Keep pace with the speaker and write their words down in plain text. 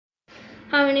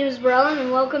Hi, my name is Brellen, and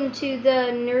welcome to the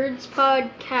Nerds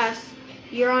Podcast.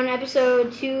 You're on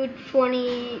episode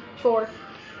 224.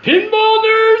 Pinball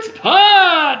Nerds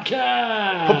Podcast!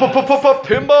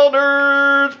 Pinball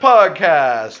Nerds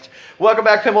Podcast. Welcome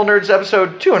back, Pinball Nerds,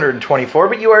 episode 224.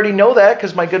 But you already know that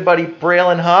because my good buddy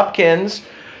Braylon Hopkins,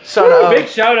 Big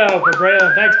shout out for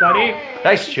Braylon. Thanks, buddy.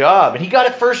 Nice job. And he got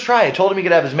it first try. I told him he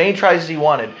could have as many tries as he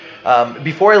wanted.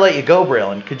 Before I let you go,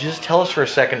 Braylon, could you just tell us for a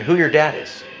second who your dad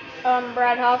is?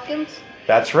 Brad Hopkins.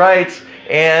 That's right.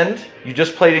 And you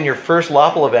just played in your first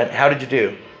Loppel event. How did you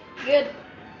do? Good.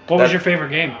 What was your favorite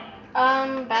game?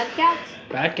 Bad Cats.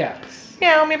 Bad Cats.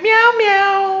 Meow, meow, meow,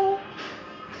 meow.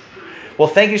 Well,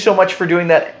 thank you so much for doing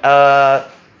that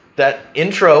that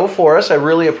intro for us. I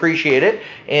really appreciate it.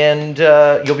 And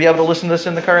you'll be able to listen to this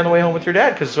in the car on the way home with your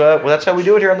dad because that's how we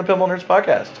do it here on the Pinball Nerds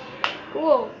Podcast.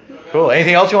 Cool. Cool.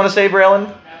 Anything else you want to say,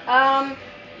 Braylon?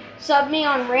 Sub me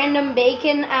on Random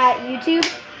Bacon at YouTube.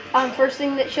 First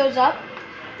thing that shows up.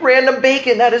 Random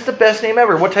Bacon. That is the best name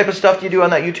ever. What type of stuff do you do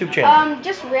on that YouTube channel?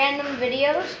 Just random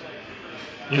videos.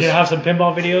 You gonna have some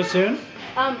pinball videos soon?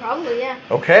 Probably, yeah.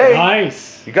 Okay.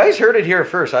 Nice. You guys heard it here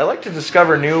first. I like to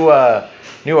discover new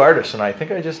artists, and I think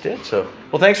I just did. So,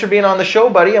 well, thanks for being on the show,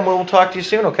 buddy, and we'll talk to you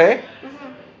soon, okay? Mm-hmm.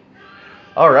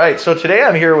 All right. So today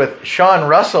I'm here with Sean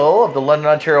Russell of the London,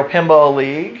 Ontario Pinball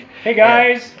League. Hey,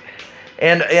 guys.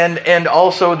 And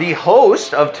also the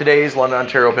host of today's London,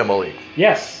 Ontario Pinball League.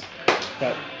 Yes.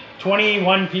 Got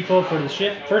 21 people for the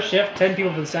first shift, 10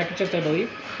 people for the second shift, I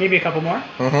believe. Maybe a couple more.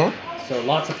 Mm-hmm. So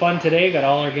lots of fun today. Got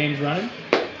all our games running.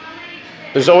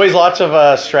 There's always lots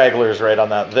of stragglers right on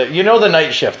that. The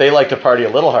night shift, they like to party a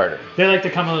little harder. They like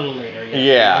to come a little later.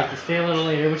 Yeah. They like to stay a little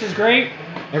later, which is great.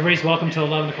 Everybody's welcome till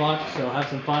 11 o'clock, so have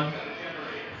some fun.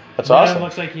 That's Brad awesome.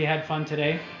 Looks like he had fun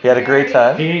today. He had a great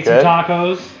time. He ate Good. some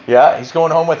tacos. Yeah, he's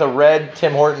going home with a red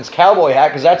Tim Hortons cowboy hat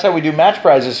because that's how we do match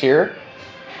prizes here.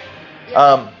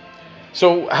 So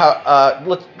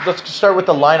let's start with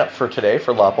the lineup for today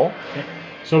for Loppel. Okay.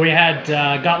 So we had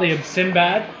Gottlieb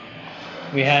Sinbad.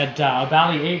 We had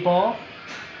Bally 8 Ball.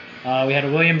 We had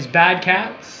a Williams Bad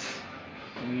Cats.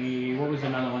 What was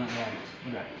another one?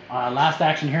 Last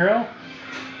Action Hero.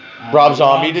 Rob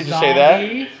Zombie, did you say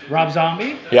that? Rob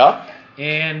Zombie. Yeah.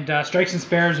 And Strikes and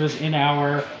Spares was in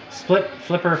our Split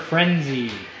Flipper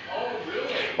Frenzy.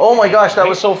 Oh my gosh, that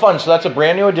was so fun. So that's a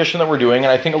brand new edition that we're doing,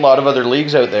 and I think a lot of other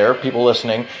leagues out there, people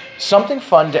listening, something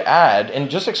fun to add,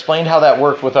 and just explain how that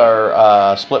worked with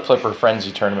our Split Flipper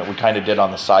Frenzy tournament we kind of did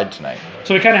on the side tonight.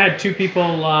 So we kind of had two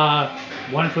people,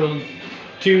 one for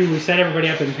two, we set everybody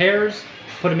up in pairs,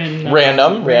 put them in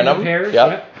random pairs.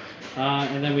 Yep.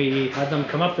 And then we had them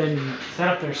come up and set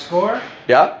up their score.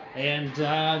 Yeah. And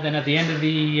then at the end of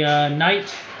the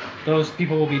night, those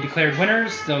people will be declared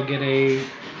winners. They'll get a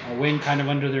win kind of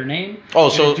under their name. Oh,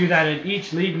 and so do that at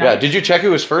each league night. Yeah. Did you check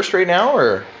who was first right now,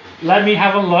 or? Let me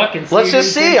have a look and see. Let's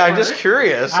just who's see. in I'm first. just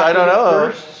curious. After I don't know.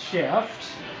 the first shift,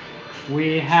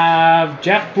 we have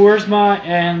Jeff Boersma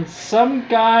and some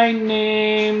guy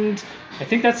named, I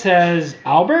think that says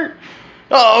Albert.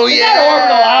 Oh Is yeah,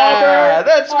 that Orbital Albert?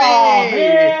 that's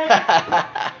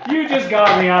me. You just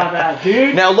got me on that,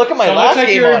 dude. Now look at my So it last looks like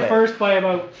game you're on in it. first by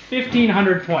about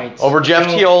 1,500 points. Over Jeff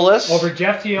Teolis. Over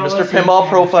Jeff Teolis. Mr. Pinball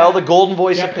Profile, the golden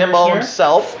voice Jeff of pinball Kirshner.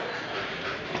 himself.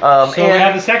 So we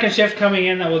have the second shift coming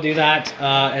in that will do that,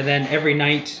 and then every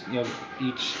night,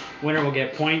 each winner will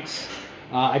get points.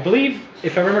 I believe,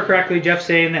 if I remember correctly, Jeff's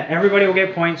saying that everybody will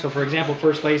get points. So, for example,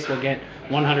 first place will get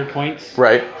 100 points.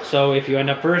 Right. So if you end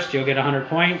up first, you'll get 100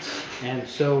 points, and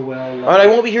so will. But I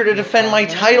won't be here to defend my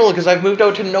title because I've moved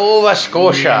out to Nova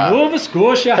Scotia. Nova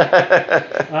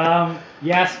Scotia.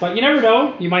 Yes, but you never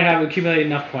know. You might have accumulated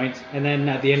enough points, and then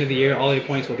at the end of the year, all your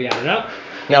points will be added up.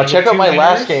 Now And check with out two my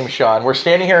last winners- game, Sean. We're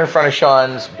standing here in front of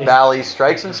Sean's Bally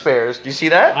Strikes and Spares. Do you see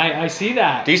that? I see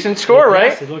that. Decent score,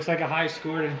 right? Yes, it looks like a high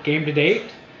score game to date.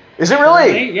 Is it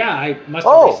really? Yeah, I must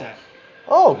have Oh. reset.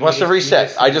 Oh, must have you reset.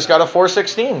 just- I just got a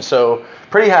 416, so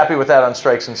pretty happy with that on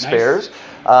Strikes and Spares.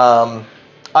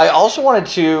 I also wanted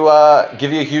to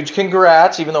give you a huge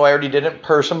congrats, even though I already did it in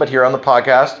person, but here on the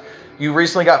podcast. You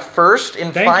recently got first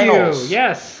in Thank finals. you.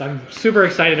 Yes, I'm super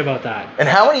excited about that. And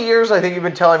how many years I think you've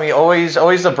been telling me always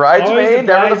the bridesmaid, Always the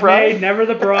never the bride? bridesmaid, never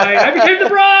the bride. I became the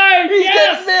bride. He's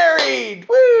Yes. getting married!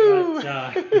 Woo!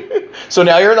 But, So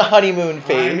now you're in the honeymoon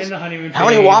phase. I'm in the honeymoon How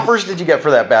many phase. whoppers did you get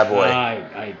for that bad boy?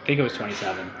 I think it was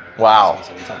 27. Wow.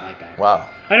 27, something like that. Wow.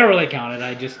 I don't really count it.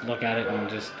 I just look at it and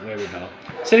just away we go.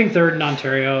 Sitting third in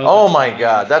Ontario. Oh my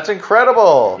God, that's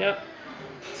incredible. Yep.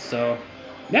 So,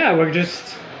 yeah, we're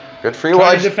just Good for you.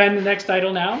 Trying to defend the next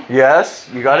title now. Yes,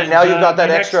 you got it. Now you've got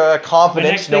that extra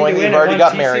confidence knowing that you've already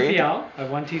got married. I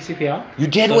won TCPL. You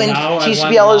did win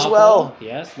TCPL as well.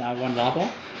 Yes, now I won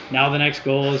LAPL. Now the next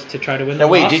goal is to try to win the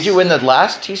Now wait, Ross. did you win the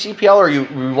last TCPL or you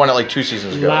won it like 2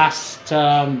 seasons ago?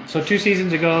 So 2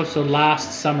 seasons ago, so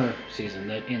last summer season,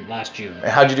 last June.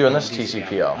 And how'd you do in this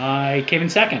TCPL? I came in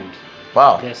second.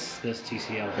 Wow. This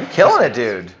TCL. You're killing it,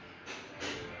 dude.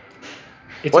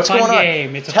 It's What's a fun going on?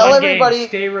 game. It's a Tell fun everybody. game.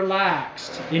 Stay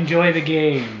relaxed. Enjoy the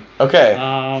game. Okay.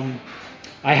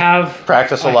 I have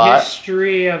Practice a lot.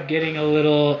 History of getting a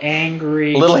little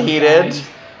angry, a little heated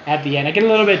at the end. I get a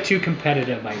little bit too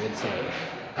competitive, I would say.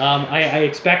 I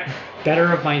expect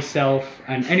better of myself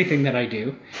on anything that I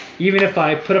do. Even if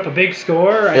I put up a big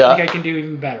score, I think I can do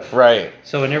even better. Right.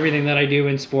 So in everything that I do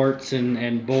in sports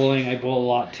and bowling, I bowl a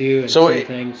lot too. And so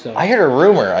I heard a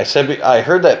rumor. I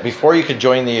heard that before you could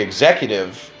join the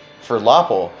executive for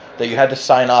LAPL, that you had to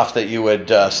sign off that you would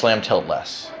slam tilt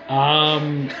less.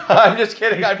 I'm just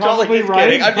kidding. I'm probably totally right.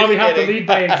 kidding. You probably have to lead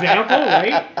by example,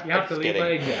 right? You have to lead by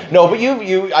example. No, but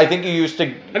I think you used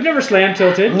to. I've never slam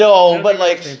tilted. No, but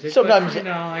like sometimes. But,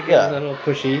 I get a little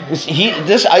pushy.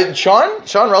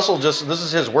 Sean Russell this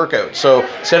is his workout. So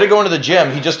instead of going to the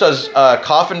gym, he just does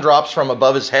coffin drops from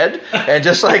above his head and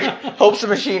just like hopes the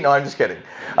machine. No, I'm just kidding.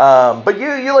 But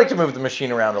you like to move the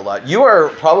machine around a lot. You are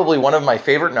probably one of my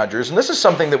favorite nudgers, and this is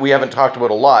something that we haven't talked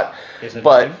about a lot.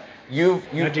 But you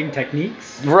nudging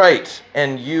techniques, right?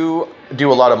 And you do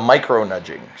a lot of micro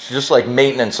nudging, so just like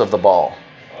maintenance of the ball.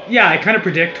 Yeah, I kind of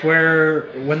predict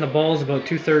when the ball is about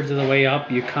 2/3 of the way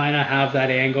up, you kind of have that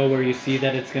angle where you see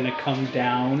that it's going to come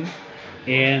down,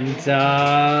 and it's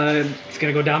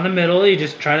going to go down the middle. You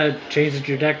just try to change the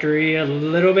trajectory a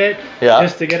little bit,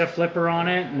 just to get a flipper on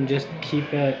it, and just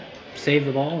save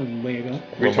the ball, and away you go.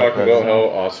 We talk about how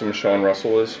awesome Sean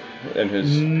Russell is and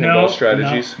his pinball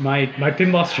strategies. No, my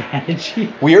pinball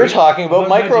strategy. We are talking about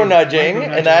micro nudging,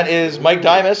 and that is Mike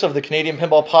Dimas of the Canadian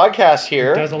Pinball Podcast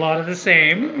here. He does a lot of the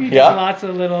same. He does lots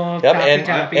of little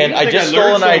tappy. And I just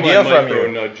stole an idea from you.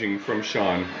 Micro nudging from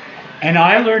Sean. And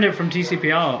I learned it from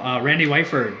TCPL. Randy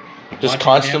Whiteford. Just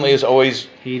constantly is always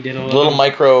he did a little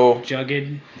micro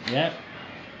jugged. Yep.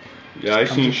 Yeah, I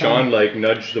seen Sean like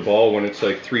nudge the ball when it's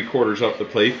like 3/4 up the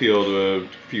playfield a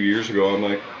few years ago. I'm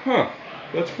like,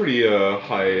 that's pretty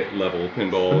high level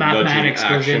pinball. The mathematics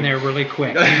nudging goes in there really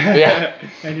quick. Yeah.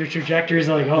 And your trajectory is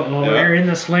like, you're in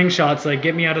the slingshots. Like,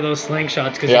 get me out of those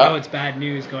slingshots because you know it's bad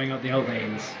news going out the out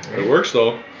lanes. It works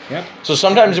though. Yep. So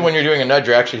sometimes when you're doing a nudge,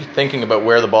 you're actually thinking about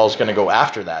where the ball's going to go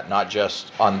after that, not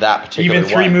just on that particular Even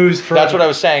 3 one. moves further. That's what I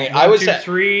was saying. 1, 2,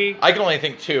 3. I can only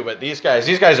think 2, but these guys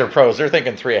are pros. They're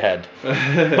thinking 3 ahead.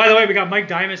 By the way, we got Mike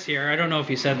Dimas here. I don't know if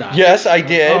you said that. Yes, I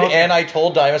did, okay. and I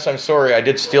told Dimas, I'm sorry, I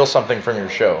did steal something from your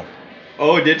show.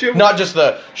 Oh, did you? Not just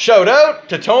the shout out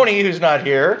to Tony, who's not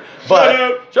here,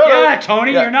 but shout out.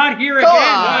 Tony, you're not here again.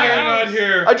 No, you're not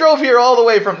here. I drove here all the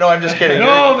way from. No, I'm just kidding.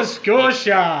 Nova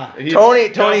Scotia.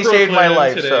 Tony saved my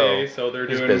life, today, so they're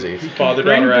he's doing busy.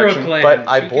 Father-daughter action. But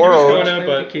I borrowed.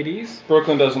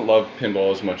 Brooklyn doesn't love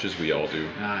pinball as much as we all do.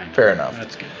 Fair enough.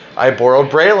 That's good. I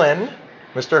borrowed Braylon,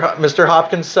 Mr.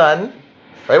 Hopkins' son.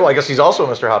 Right. Well, I guess he's also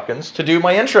Mr. Hopkins to do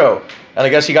my intro, and I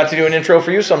guess he got to do an intro for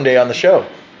you someday on the show.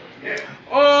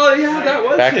 Oh, yeah, that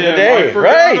was back him. in the day. I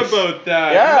forgot about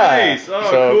that. Yeah. Nice. Oh,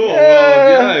 cool.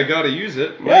 Well, yeah, I got to use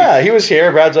it. Nice. Yeah, he was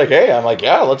here. Brad's like, hey. I'm like,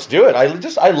 yeah, let's do it.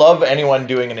 I love anyone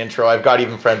doing an intro. I've got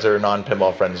even friends that are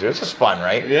non-pinball friends. It's just fun,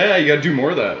 right? Yeah, you got to do more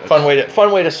of that. Fun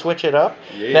way to switch it up.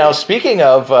 Yeah. Now, speaking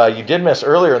of, you did miss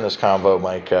earlier in this convo,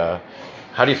 Mike.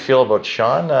 How do you feel about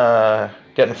Sean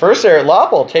getting first there at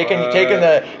LAPL?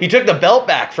 He took the belt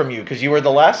back from you because you were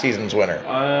the last season's winner.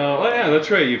 Oh yeah,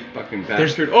 that's right, you fucking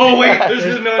bastard. Oh wait, this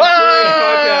is not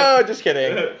podcast. Just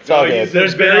kidding. It's all good.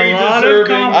 There's been a lot of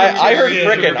competition.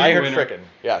 I heard frickin'.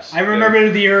 Yes. I remember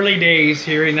the early days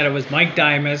hearing that it was Mike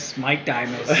Dimas.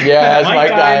 Yeah, Mike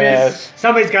Dimas.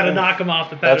 Somebody's got to knock him off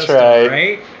the pedestal, That's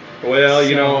right? Well,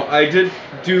 you know,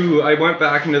 I went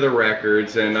back into the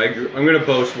records, and I'm going to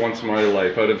boast once in my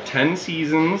life. Out of 10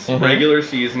 seasons, regular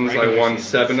seasons, I won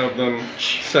 7 of them,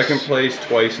 second place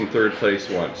twice and third place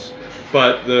once.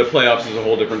 But the playoffs is a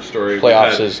whole different story.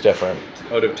 Playoffs is different.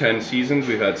 Out of 10 seasons,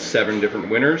 we've had 7 different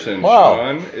winners, and wow.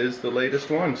 Sean is the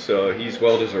latest one, so he's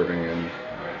well-deserving, and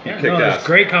he kicked ass. There's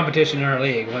great competition in our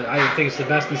league. I think it's the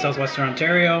best in Southwestern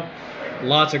Ontario.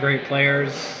 Lots of great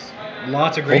players.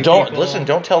 Lots of great people.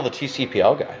 Don't tell the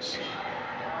TCPL guys.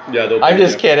 Yeah, I'm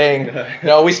just kidding.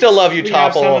 No, we still love you,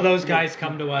 Topple. Some of those guys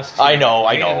come to us too. I know.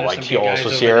 Like Teols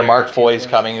was here. Mark Foy's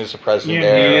coming, who's the president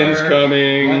there. Ian's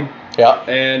coming. Yeah.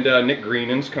 And Nick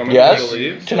Greenan's coming, Yes, I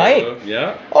believe. tonight. So,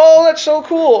 yeah. Oh, that's so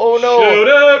cool. Oh,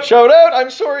 no. Shout out. I'm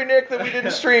sorry, Nick, that we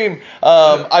didn't stream.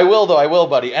 I will, though. I will,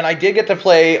 buddy. And I did get to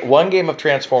play one game of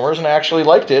Transformers, and I actually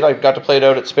liked it. I got to play it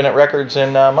out at Spin It Records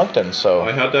in Moncton. So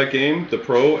I had that game, the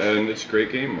Pro, and it's a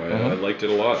great game. I liked it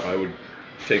a lot. I would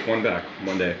take one back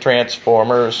one day.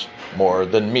 Transformers, more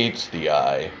than meets the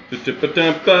eye. The evil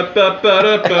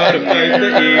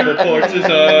forces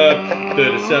of the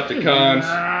Decepticons.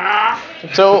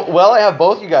 So, well, I have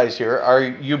both you guys here. Are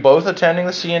you both attending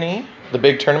the CNE? The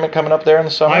big tournament coming up there in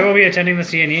the summer? I will be attending the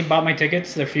CNE. Bought my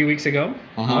tickets a few weeks ago.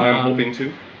 I'm hoping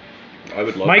to. I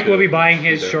would love Mike to will be buying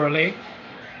his there. shortly.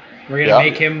 We're gonna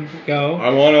make him go. I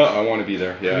wanna be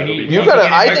there. Yeah, it'll be You fun.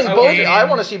 gotta. I think both. I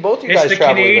want to see both you guys It's the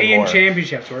travel even Canadian more.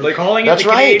 Championships. We're Like, calling it that's the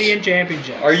right. Canadian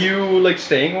Championships. Are you like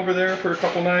staying over there for a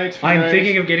couple nights? I'm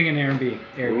thinking of getting an Airbnb.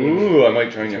 Ooh, I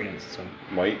might join you. So.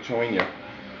 Might join you.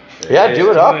 Yeah,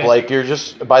 do it up. it. Like you're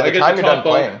just by I the get time the you're done top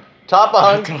bunk. playing. Top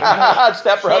bunk,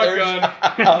 Step Brothers.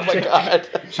 Shotgun. Oh my god.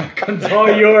 Shotgun's all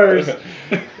yours.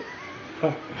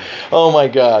 Oh my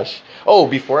gosh. Oh,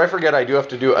 before I forget, I do have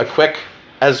to do a quick,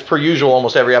 as per usual,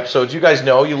 almost every episode. You guys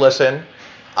know, you listen.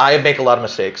 I make a lot of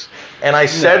mistakes, and I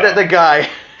said that the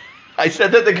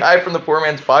guy from the Poor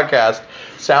Man's Podcast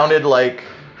sounded like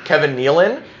Kevin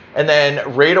Nealon. And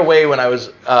then right away when I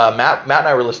was Matt and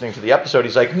I were listening to the episode,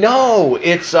 he's like, "No,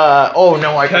 it's I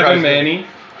forgot Kevin his name." Manny.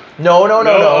 No,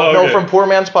 okay. from Poor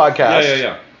Man's Podcast.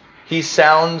 Yeah. He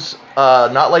sounds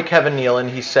not like Kevin Nealon.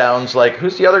 He sounds like,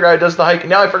 who's the other guy who does the hiking?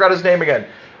 Now I forgot his name again.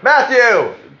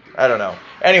 Matthew. I don't know.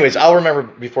 Anyways, I'll remember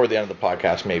before the end of the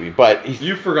podcast maybe. But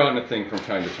You've forgotten a thing from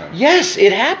time to time. yes,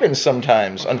 it happens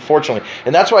sometimes, unfortunately,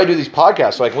 and that's why I do these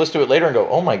podcasts so I can listen to it later and go,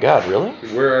 "Oh my God, really?"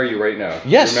 Where are you right now?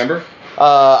 Yes. Remember?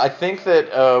 I think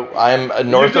that I'm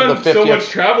north You've of done the 50th. so much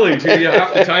traveling too.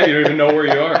 Half the time you don't even know where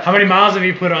you are. How many miles have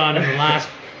you put on in the last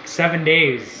 7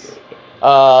 days?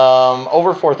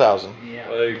 Over 4,000.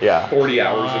 Like Yeah. 40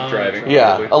 hours of driving.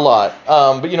 Yeah, probably. a lot.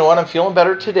 But you know what? I'm feeling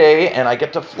better today, and I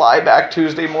get to fly back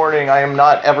Tuesday morning. I am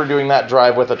not ever doing that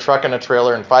drive with a truck and a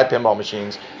trailer and 5 pinball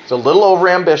machines. It's a little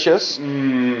overambitious.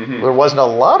 Mm-hmm. There wasn't a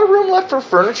lot of room left for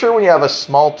furniture when you have a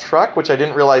small truck, which I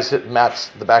didn't realize that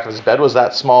the back of his bed was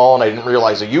that small, and I didn't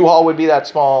realize a U-Haul would be that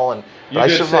small, and You I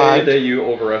did survived. say that you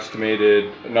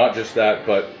overestimated not just that,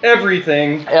 but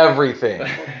everything. Everything.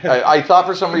 I thought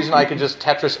for some reason I could just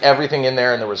Tetris everything in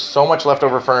there, and there was so much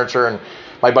leftover furniture, and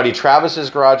my buddy Travis's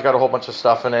garage got a whole bunch of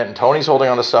stuff in it, and Tony's holding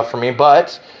on to stuff for me,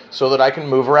 but so that I can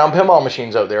move around pinball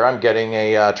machines out there, I'm getting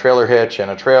a trailer hitch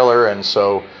and a trailer, and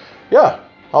so, yeah,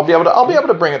 I'll be able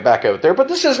to bring it back out there. But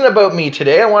this isn't about me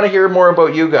today. I want to hear more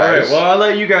about you All guys. right, well, I'll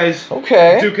let you guys duke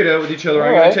it out with each other. All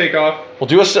I'm right. going to take off. We'll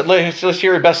do let's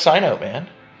hear your best sign out, man.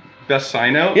 Best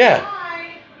sign out? Yeah.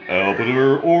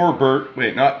 Albiter Orbert.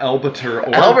 Wait, not Albiter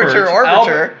Orbert.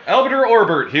 Albiter. Albiter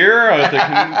Orbert here at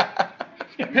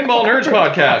the Pinball Nerds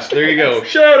Podcast. There you go.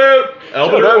 Shout out.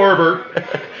 Albiter Shout out. Orbert.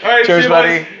 All right, Cheers, see you,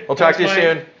 buddy. boys. We'll talk to you Thanks,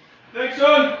 soon. Mike. Thanks,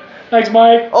 son. Thanks,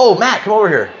 Mike. Oh, Matt, come over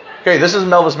here. Okay, this is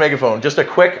Melvis Megaphone. Just a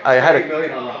quick. I had 8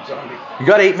 million on Rob Zombie. You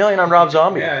got 8 million on Rob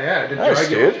Zombie. Yeah, I did Nice,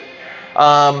 Dragula.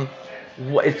 dude.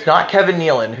 It's not Kevin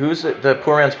Nealon. Who's the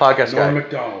Poor Man's Podcast guy? Norm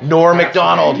Macdonald. Norm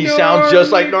Macdonald. He sounds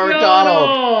just like Norm Macdonald.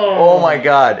 Oh my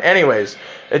God. Anyways,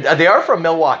 they are from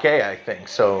Milwaukee, I think.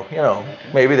 So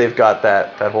maybe they've got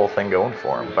that whole thing going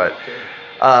for them. But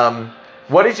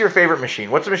what is your favorite machine?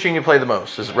 What's the machine you play the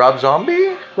most? Is it Rob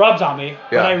Zombie? Rob Zombie.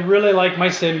 Yeah. But I really like my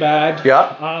Sinbad.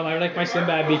 Yeah. I like my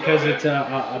Sinbad because it's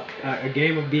a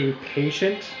game of being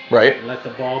patient. Right. Let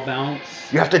the ball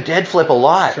bounce. You have to dead flip a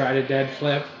lot. Try to dead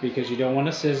flip because you don't want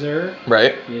to scissor.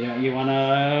 Right. You want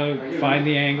to find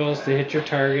the angles to hit your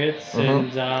targets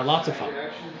and lots of fun.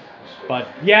 But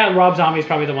yeah, Rob Zombie is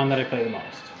probably the one that I play the most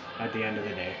at the end of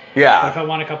the day. But if Yeah. I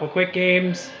want a couple quick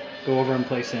games, go over and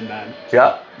play Sinbad.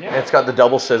 Yeah. Yeah. It's got the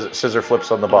double scissor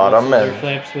flips on the bottom. Scissor And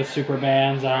flips with super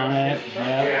bands on it.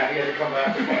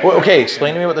 Yeah. well, okay,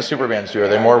 explain to me what the super bands do. Are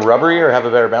they more rubbery or have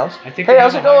a better bounce? I think Hey, they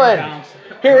how's have it a higher going? bounce.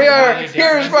 Here we are. Really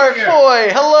Here's different. Mark Foy.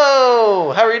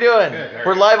 Hello. How are you doing? Good, how are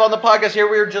We're you? live on the podcast here.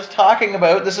 We were just talking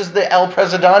about, this is the El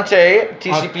Presidente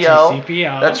TCPL.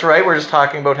 TCPL. That's right. We're just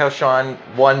talking about how Sean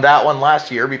won that one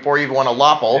last year before he even won a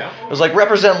Loppel. Yeah. It was like,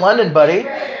 represent London, buddy.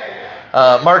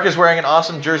 Mark is wearing an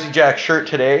awesome Jersey Jack shirt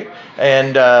today,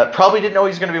 and probably didn't know he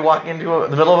was going to be walking into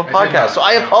the middle of a I did podcast. not. So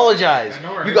I apologize.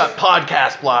 No worries. You got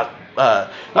podcast block. I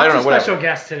Lots don't know. of Whatever. special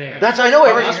guests today. That's I know.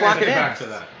 Everyone's We're gonna walking get in. back to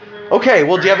that. Okay.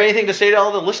 Well, do you have anything to say to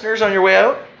all the listeners on your way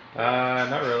out?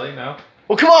 Not really, no.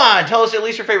 Well, come on. Tell us at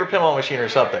least your favorite pinball machine or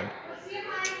something.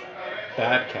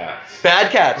 Bad Cats.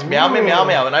 Bad Cats. Meow, meow, meow,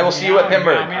 meow. And I will see you at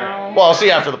Pimburg. Well, I'll see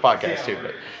you after the podcast, too.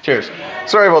 But cheers.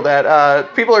 Sorry about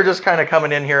that. People are just kind of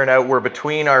coming in here and out. We're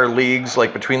between our leagues,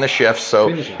 like between the shifts. So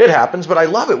it happens, but I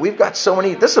love it. We've got so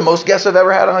many. This is the most guests I've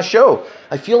ever had on a show.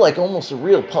 I feel like almost a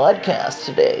real podcast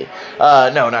today.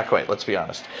 No, not quite. Let's be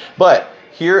honest. But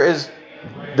here is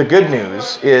the good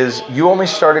news is you only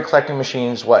started collecting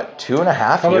machines, what,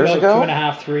 2.5 years ago?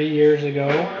 2.5, 3 years ago.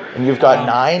 And you've got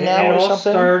 9 now or something? It all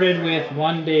started with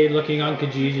one day looking on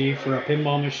Kijiji for a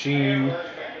pinball machine,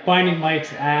 finding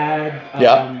Mike's ad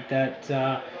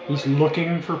that he's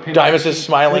looking for pinball Dimas is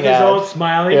smiling at. His old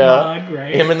smiling mug,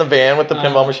 right? Him in the van with the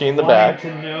pinball machine in the back.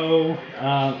 To know,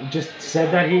 just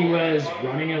said that he was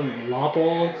running a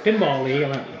Lopple pinball league. I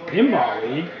went, pinball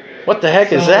league? What the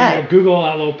heck is that? Google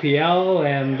LOPL,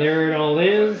 and there it all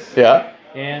is. Yeah.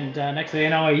 And next thing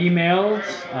you know, I emailed.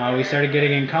 We started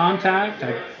getting in contact.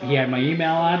 He had my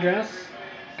email address.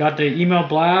 Got the email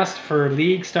blast for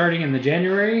league starting in the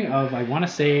January of, I want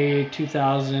to say,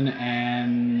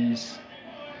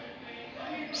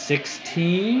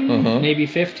 2016, maybe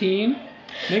 15.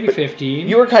 Maybe 15.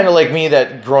 You were kind of like me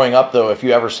that growing up, though, if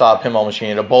you ever saw a pinball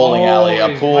machine, a bowling alley,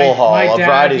 a pool hall, a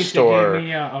variety store. My dad used to give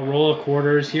me a roll of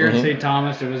quarters. Here in St.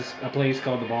 Thomas, there was a place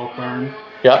called the Bulk Barn.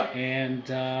 Yeah. And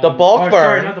the Bulk Barn.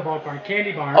 Sorry, not the Bulk Barn.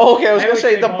 Candy Barn. Oh, okay. I was going to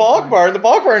say the Bulk Barn. The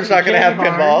Bulk Barn's not going to have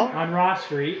pinball. On Ross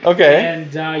Street. Okay.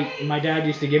 And my dad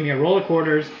used to give me a roll of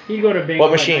quarters. He'd go to Bingo.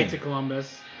 What machine? Knights of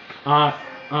Columbus. Black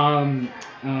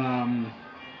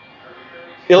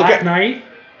Knight.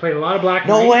 Played a lot of Black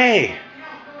Knight. No way.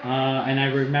 And I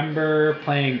remember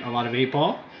playing a lot of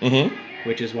 8-ball,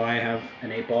 which is why I have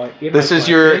an 8-ball. This is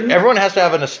everyone has to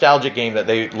have a nostalgic game that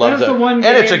they love. And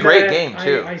it's a great game,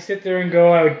 too. I sit there and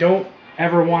go, I don't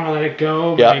ever want to let it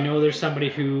go, but I know there's somebody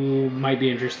who might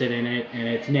be interested in it, and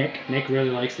it's Nick. Nick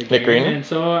really likes the game. Nick Green. And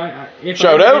so if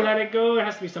Shout I out. let it go, it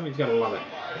has to be somebody who's got to love it.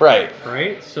 Right.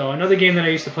 Right? So another game that I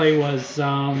used to play was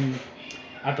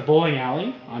at the bowling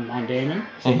alley on Damon,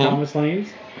 St. Thomas Lanes.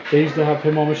 They used to have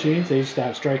pinball machines. They used to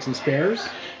have strikes and spares.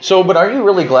 So, but aren't you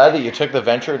really glad that you took the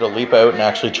venture to leap out and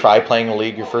actually try playing a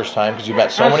league your first time? Because you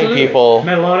met so many people.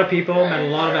 Met a lot of people, met a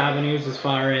lot of avenues as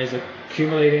far as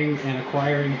accumulating and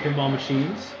acquiring pinball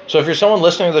machines. So if you're someone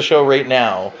listening to the show right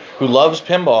now who loves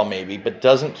pinball maybe, but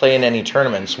doesn't play in any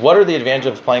tournaments, what are the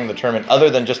advantages of playing the tournament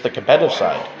other than just the competitive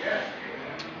side?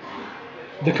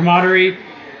 The camaraderie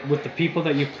with the people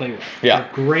that you play with. Yeah.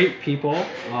 They're great people.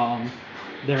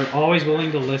 They're always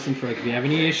willing to listen for, like, if you have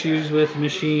any issues with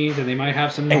machines, and they might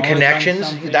have some knowledge. And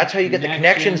connections. That's how you get the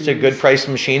connections to good priced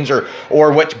machines, or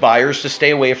which buyers to stay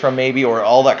away from, maybe, or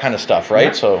all that kind of stuff, right?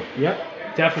 Yep. So. Yep,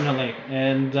 definitely,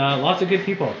 and lots of good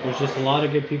people. There's just a lot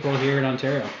of good people here in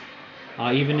Ontario,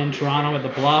 even in Toronto with the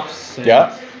Bluffs. And,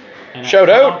 and shout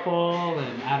out.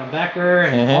 And Adam Becker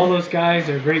and all those guys.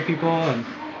 They're great people, and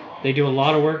they do a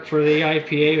lot of work for the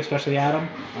IFPA, especially Adam.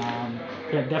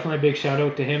 Yeah, definitely a big shout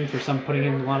out to him for putting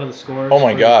in a lot of the scores. Oh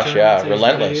my gosh, yeah,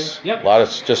 relentless. Yep. A lot of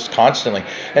just constantly,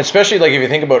 and especially like if you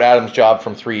think about Adam's job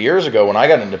from 3 years ago when I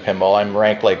got into pinball, I'm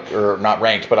ranked not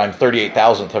ranked, but I'm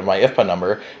 38,000th of my IFPA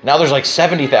number. Now there's like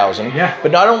 70,000. Yeah.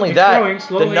 But not only that,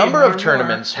 the number of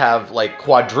tournaments have like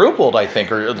quadrupled, I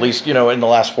think, or at least in the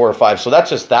last 4 or 5. So that's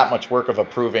just that much work of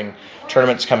approving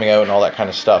tournaments coming out and all that kind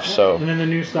of stuff. Yep. So. And then the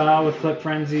new style with Flip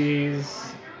Frenzies.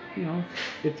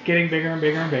 It's getting bigger and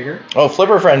bigger and bigger. Oh,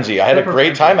 Flipper Frenzy. I had a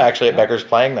great time actually at Becker's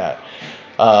playing that.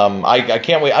 I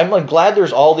can't wait. I'm glad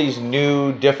there's all these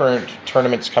new different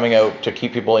tournaments coming out to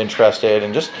keep people interested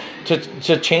and just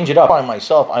to change it up. On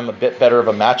myself, I'm a bit better of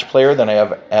a match player than I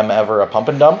am ever a pump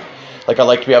and dump. Like I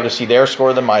like to be able to see their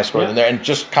score than my score, and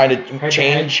just kind of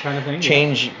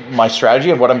change my strategy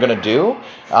of what I'm going to do.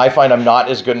 I find I'm not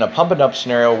as good in a pump and dump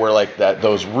scenario where like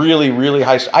those really, really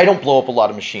high. I don't blow up a lot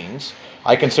of machines.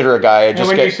 I consider a guy. I get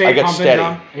steady.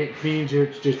 Dump, it means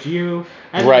it's just you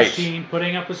and the machine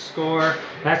putting up a score.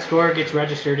 That score gets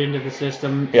registered into the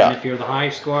system. Yeah. And if you're the high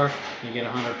score, you get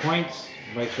 100 points.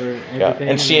 Right for everything.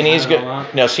 And C&E is good.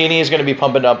 No, C&E is going to be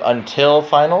pumping up until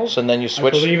finals, and then you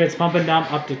switch. I believe it's pumping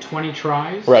dump up to 20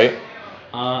 tries. Right.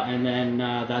 And then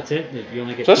that's it. You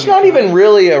only get. So it's not even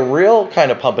really a real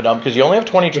kind of pump and dump because you only have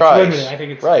 20 tries. Limited. I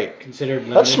think it's considered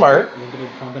limited. That's smart. Limited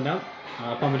pump and dump.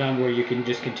 Pump and dump where you can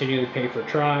just continually pay for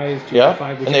tries.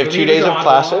 5, and they have 2 days of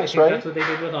classics, right? That's what they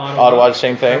did with Ottawa. Ottawa, the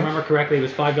same thing. If I remember correctly, it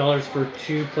was $5 for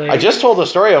 2 plays. I just told the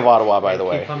story of Ottawa, by the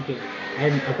way.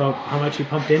 And about how much you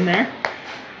pumped in there.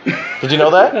 Did you know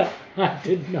that? I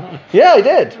did not. Yeah, I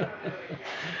did.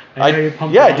 I know you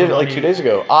pumped I a lot did of it like money. 2 days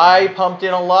ago. I pumped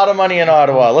in a lot of money in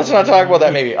Ottawa. Let's not talk about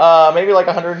that. Maybe like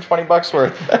 $120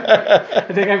 worth. I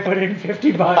think I put in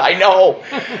 $50. I know.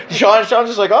 Sean's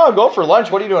just like, oh, I'm going for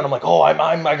lunch. What are you doing? I'm like, oh, I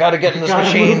got to get in this Gotta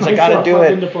machines. move I got to myself do up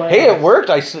it. into play. Hey, it worked.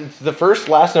 It's the first,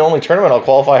 last, and only tournament I'll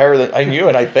qualify higher than I knew,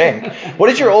 and I think. What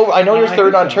is your over? I know you're I third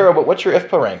in think so. Ontario, but what's your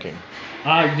IFPA ranking? You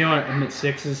know what? I'm at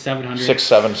 6, 700. 6,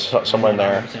 7, somewhere in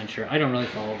there. 100% sure. I don't really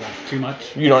follow that too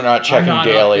much. You're not checking I'm not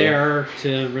daily. up there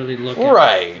to really look at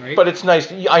Right. it, right? But it's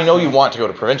nice. I know you want to go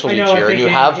to provincials I each know, I year, and think you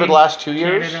in- have for in the last 2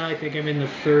 years. Canada, I think I'm in the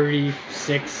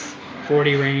 36,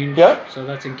 40 range. Yeah. So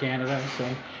that's in Canada. So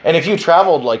And if you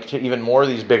traveled like to even more of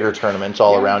these bigger tournaments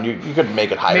all around, you could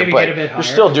make it higher. Maybe but get a bit you're higher.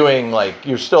 still doing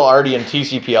you're still already in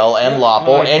TCPL and Yeah. LAPO,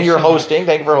 Oh, and thank you're you so much. hosting.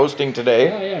 Thank you for hosting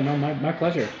today. no, my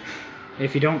pleasure.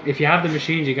 If you have the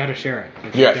machines, you got to share it.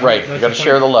 If you Yeah, don't, right. You what's gotta the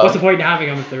share point? the love. What's the point in having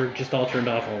them if they're just all turned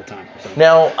off all the time? So.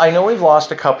 Now, I know we've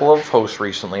lost a couple of hosts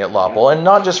recently at LAPO, and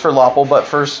not just for LAPO, but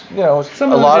for Some a of them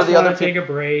lot just of the want other to take people. a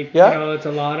break. Yeah. You know, it's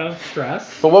a lot of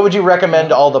stress. But what would you recommend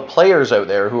to all the players out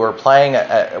there who are playing?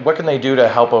 What can they do to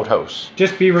help out hosts?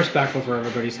 Just be respectful for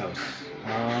everybody's house.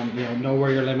 Know where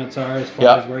your limits are as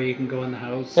far as where you can go in the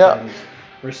house. Yeah. And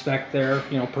respect their,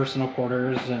 personal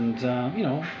quarters and,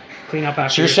 clean up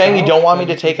after So you're saying you don't want me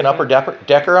to take an upper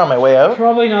decker on my way out?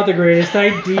 Probably not the greatest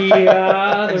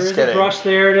idea. There is kidding. a brush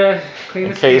there to clean In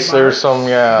the case skid there's marks. some, If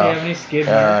you have any skid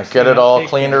marks, get it all take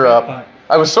cleaned care her of up. it,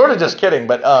 I was sort of just kidding,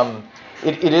 but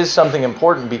it is something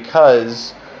important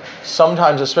because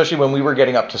sometimes, especially when we were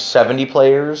getting up to 70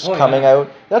 players coming out,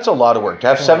 that's a lot of work. To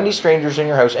have 70 strangers in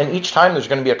your house, and each time there's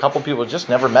going to be a couple people just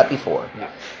never met before. Yeah.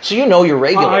 So you know your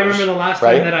regulars. I remember the last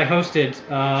right? time that I hosted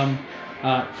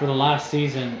for the last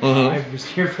season. Mhm. I was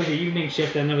here for the evening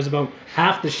shift, and there was about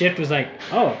half the shift was like,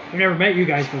 "Oh, I've never met you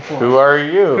guys before. Who are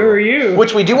you? Who are you?"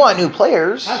 Which we do want new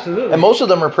players. Absolutely. And most of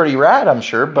them are pretty rad, I'm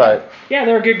sure, but... Yeah,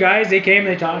 they were good guys. They came,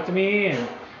 they talked to me, and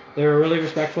they were really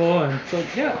respectful. And so,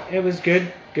 yeah, it was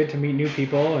good to meet new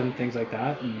people and things like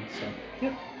that. And so, yeah.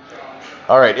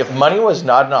 All right, if money was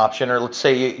not an option, or let's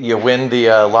say you win the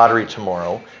lottery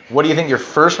tomorrow, what do you think your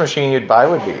first machine you'd buy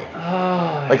would be?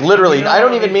 Oh, Like literally, I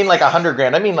don't even mean like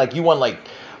 $100,000. I mean like you won like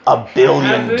 $1 billion. I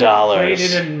haven't played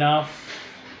it enough,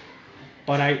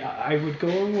 but I would go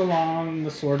along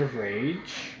the Sword of Rage.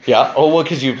 Yeah. Oh well,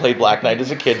 because you played Black Knight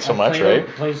as a kid so much, right?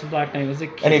 Played some Black Knight as a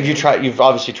kid. And have you tried? You've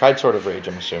obviously tried Sword of Rage,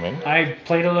 I'm assuming. I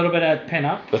played a little bit at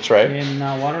Pinup. That's right. In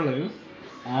Waterloo.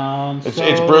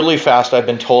 It's brutally fast. I've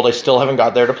been told. I still haven't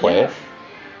got there to play it.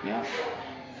 Yeah.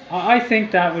 I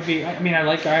think that would be. I mean, I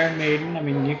like Iron Maiden. I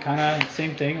mean, you kind of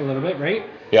same thing a little bit, right?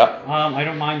 Yeah. I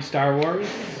don't mind Star Wars.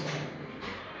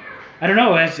 I don't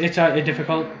know. It's a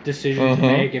difficult decision to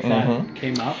make if that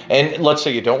came up. And let's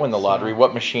say you don't win the lottery.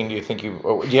 What machine do you think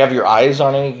do you have your eyes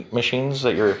on any machines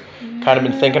that you're kind of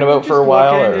been thinking about for a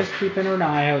while, or just keeping an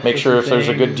eye out. make for sure if some there's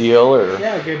a good things. deal, or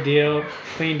Yeah, a good deal,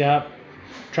 cleaned up,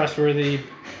 trustworthy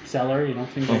seller.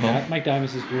 Things like that. Mike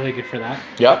Diamonds is really good for that.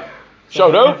 yeah. So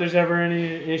Shout out. if there's ever any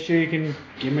issue, you can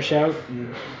give him a shout.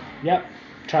 And, yep,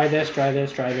 try this. And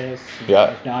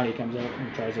Yeah. If not, he comes out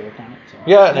and tries to work on it. So.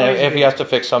 Yeah, and Always if good. he has to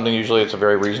fix something, usually it's a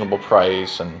very reasonable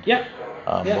price, and Yep.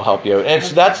 Yeah. we'll help you out. And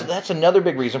so that's another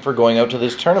big reason for going out to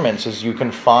these tournaments is you can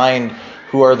find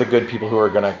who are the good people who are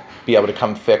going to be able to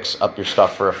come fix up your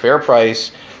stuff for a fair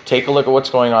price. Take a look at what's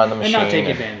going on in the machine. And not take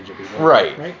advantage of people.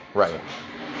 Right. Right.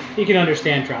 You can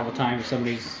understand travel time if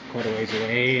somebody's quite a ways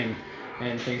away and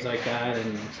things like that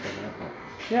and stuff like that.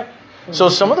 Yep. So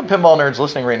some of the pinball nerds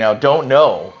listening right now don't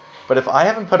know, but if I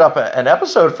haven't put up an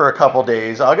episode for a couple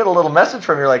days, I'll get a little message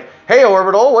from you like, "Hey,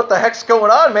 Orbital, what the heck's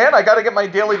going on, man? I got to get my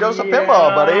daily dose of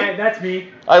pinball, buddy." That's me.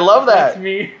 I love that. That's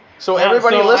me. So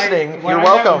everybody listening, you're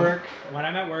welcome. When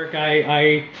I'm at work,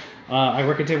 I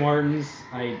work at Tim Hortons.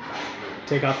 I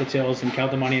take off the tills and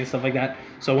count the money and stuff like that.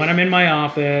 So when I'm in my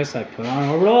office, I put on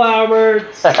Orbital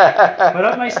Alberts, put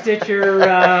up my Stitcher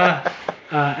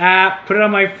app, put it on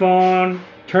my phone,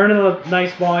 turn the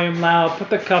nice volume loud, put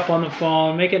the cup on the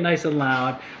phone, make it nice and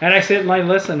loud, and I sit and I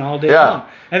listen all day long.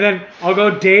 And then I'll go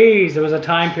days. There was a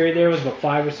time period there, it was about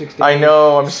 5 or 6 days. I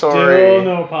know, I'm sorry. Still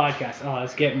no podcast. Oh,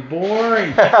 it's getting boring.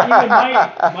 Even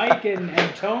Mike and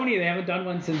Tony, they haven't done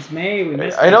one since May. We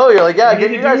missed I know, it. you're like, yeah, We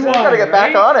get need you to guys do got to one, get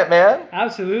back right? on it, man.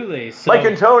 Absolutely. So, Mike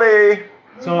and Tony.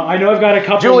 so I know I've got a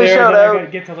couple Julie, there shout that out. I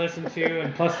get to listen to,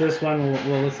 and plus this one,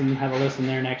 we'll have a listen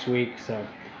there next week. So,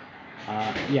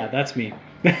 yeah, that's me.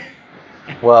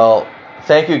 Well,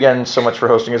 thank you again so much for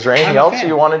hosting. Is there anything I'm a else fan.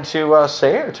 you wanted to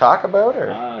say or talk about?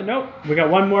 Or Nope. We got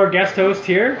one more guest host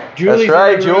here. Julie's that's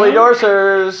right, in the Julie room.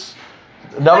 Dorsers,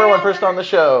 number one person on the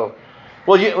show.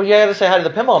 Well, you had to say hi to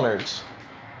the pinball nerds.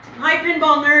 Hi,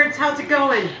 Pinball Nerds. How's it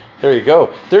going? There you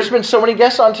go. There's been so many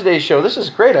guests on today's show. This is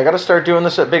great. I got to start doing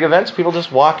this at big events. People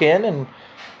just walk in and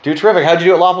do terrific. How'd you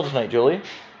do at Lopple tonight, Julie?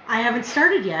 I haven't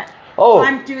started yet. Oh.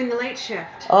 I'm doing the late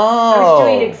shift. Oh. I was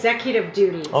doing executive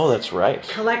duties. Oh, that's right.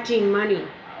 Collecting money.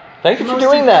 Thank you for Most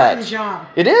doing that. important job.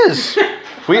 It is.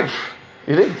 You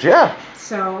did, yeah.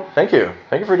 So. Thank you.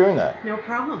 Thank you for doing that. No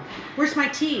problem. Where's my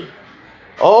tea?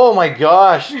 Oh my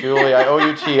gosh, Julie, I owe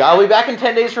you tea. I'll be back in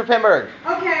 10 days for Pinburg.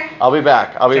 Okay. I'll be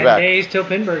back. 10 days till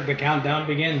Pinburg, the countdown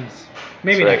begins.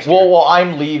 Maybe next year. Well,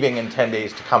 I'm leaving in 10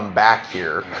 days to come back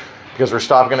here because we're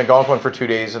stopping at Algonquin for 2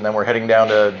 days and then we're heading down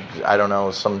to, I don't know,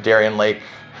 some Darien Lake,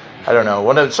 I don't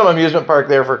know, some amusement park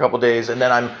there for a couple days, and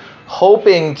then I'm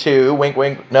hoping to, wink,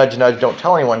 wink, nudge, nudge, don't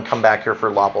tell anyone, come back here for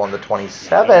Lopple on the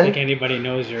 27th. I don't think anybody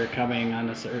knows you're coming on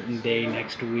a certain day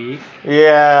next week.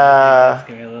 Yeah. It's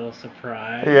going to be a little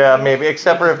surprise. Yeah, maybe,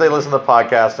 except for if they listen to the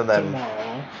podcast and then...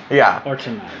 Tomorrow. Yeah. Or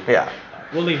tonight. Yeah.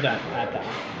 We'll leave that at that.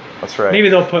 That's right. Maybe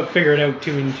they'll figure it out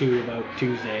 2 and 2 about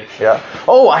Tuesday. So. Yeah.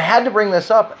 Oh, I had to bring this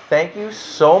up. Thank you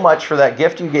so much for that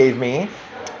gift you gave me.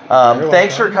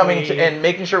 Thanks for coming and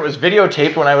making sure it was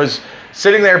videotaped when I was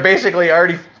sitting there basically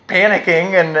already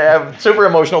panicking and super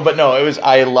emotional. But no,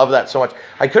 I love that so much.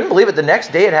 I couldn't believe it. The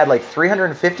next day it had like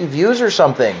 350 views or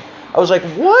something. I was like,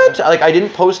 what? Like, I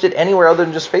didn't post it anywhere other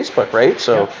than just Facebook, right?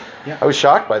 So yeah. I was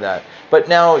shocked by that. But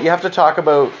now you have to talk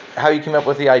about how you came up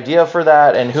with the idea for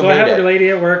that and who made it. So I have a lady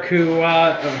at work who,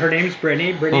 her name's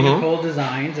Brittany. Brittany Nicole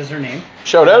Designs is her name.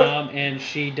 Shout out. And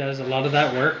she does a lot of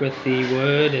that work with the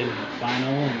wood and vinyl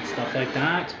and stuff like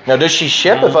that. Now, does she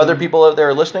ship if other people out there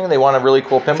are listening and they want a really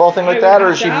cool pinball thing like that, or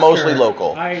is she mostly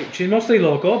local? She's mostly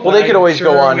local. Well, they could always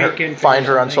go on, find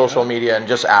her on social media and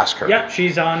just ask her. Yeah,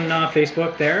 she's on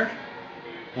Facebook there.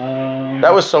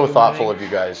 That was so thoughtful of you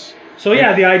guys. So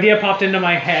yeah, the idea popped into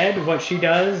my head, what she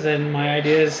does, and my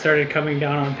ideas started coming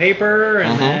down on paper,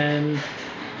 and then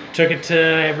took it to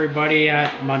everybody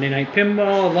at Monday Night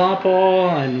Pinball,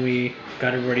 Lopple, and we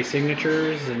got everybody's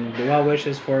signatures and the well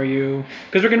wishes for you,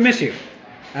 because we're going to miss you.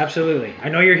 Absolutely. I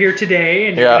know you're here today,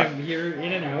 and you're going to be here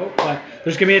in and out, but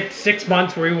there's going to be 6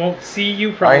 months where we won't see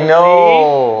you probably. I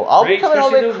know. I'll be coming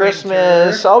home at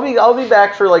Christmas. I'll be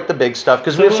back for like the big stuff,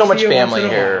 because we have so much family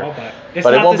here.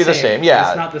 But it won't be the same. Yeah.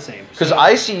 It's not the same. Because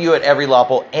I see you at every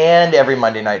Lopple and every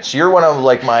Monday night. So you're one of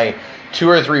like my 2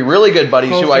 or 3 really good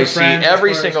buddies who I see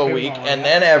every single week and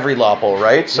then every Lopple,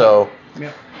 right? So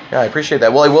yeah, I appreciate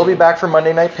that. Well, I will be back for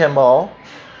Monday Night Pinball.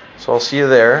 So I'll see you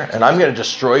there, and I'm going to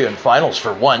destroy you in finals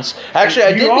for once. Actually,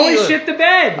 I did. You always shit the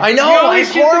bed. I know,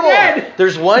 it's horrible.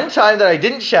 There's one time that I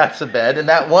didn't shat the bed, and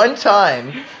that one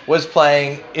time was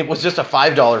playing. It was just a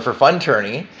 $5 for fun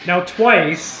tourney. Now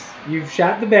twice you've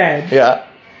shat the bed. Yeah.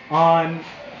 On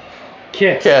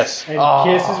Kiss. And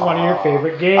Kiss is one of your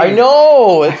favorite games. I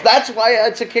know. That's why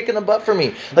it's a kick in the butt for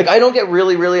me. Like, I don't get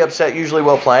really, really upset usually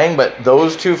while playing, but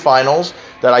those 2 finals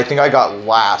that I think I got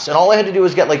last, and all I had to do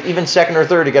was get like even second or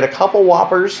third to get a couple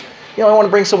whoppers. You know, I want to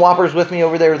bring some whoppers with me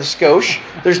over there to the Scotia.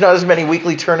 There's not as many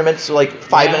weekly tournaments like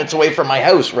 5 minutes away from my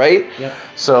house, right? Yep.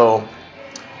 So,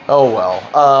 oh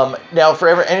well. Now, for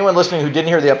anyone listening who didn't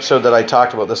hear the episode that I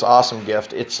talked about this awesome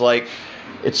gift, it's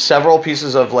several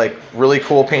pieces of like really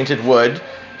cool painted wood,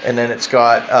 and then it's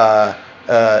got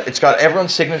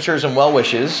everyone's signatures and well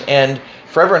wishes. And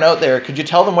for everyone out there, could you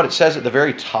tell them what it says at the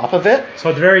very top of it? So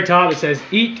at the very top it says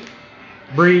eat,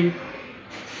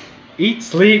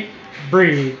 sleep,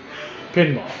 breathe,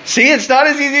 pinball. See, it's not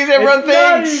as easy as everyone thinks.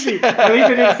 Not easy. At least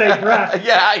it didn't say breath.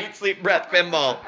 Yeah, eat, sleep, breath, pinball.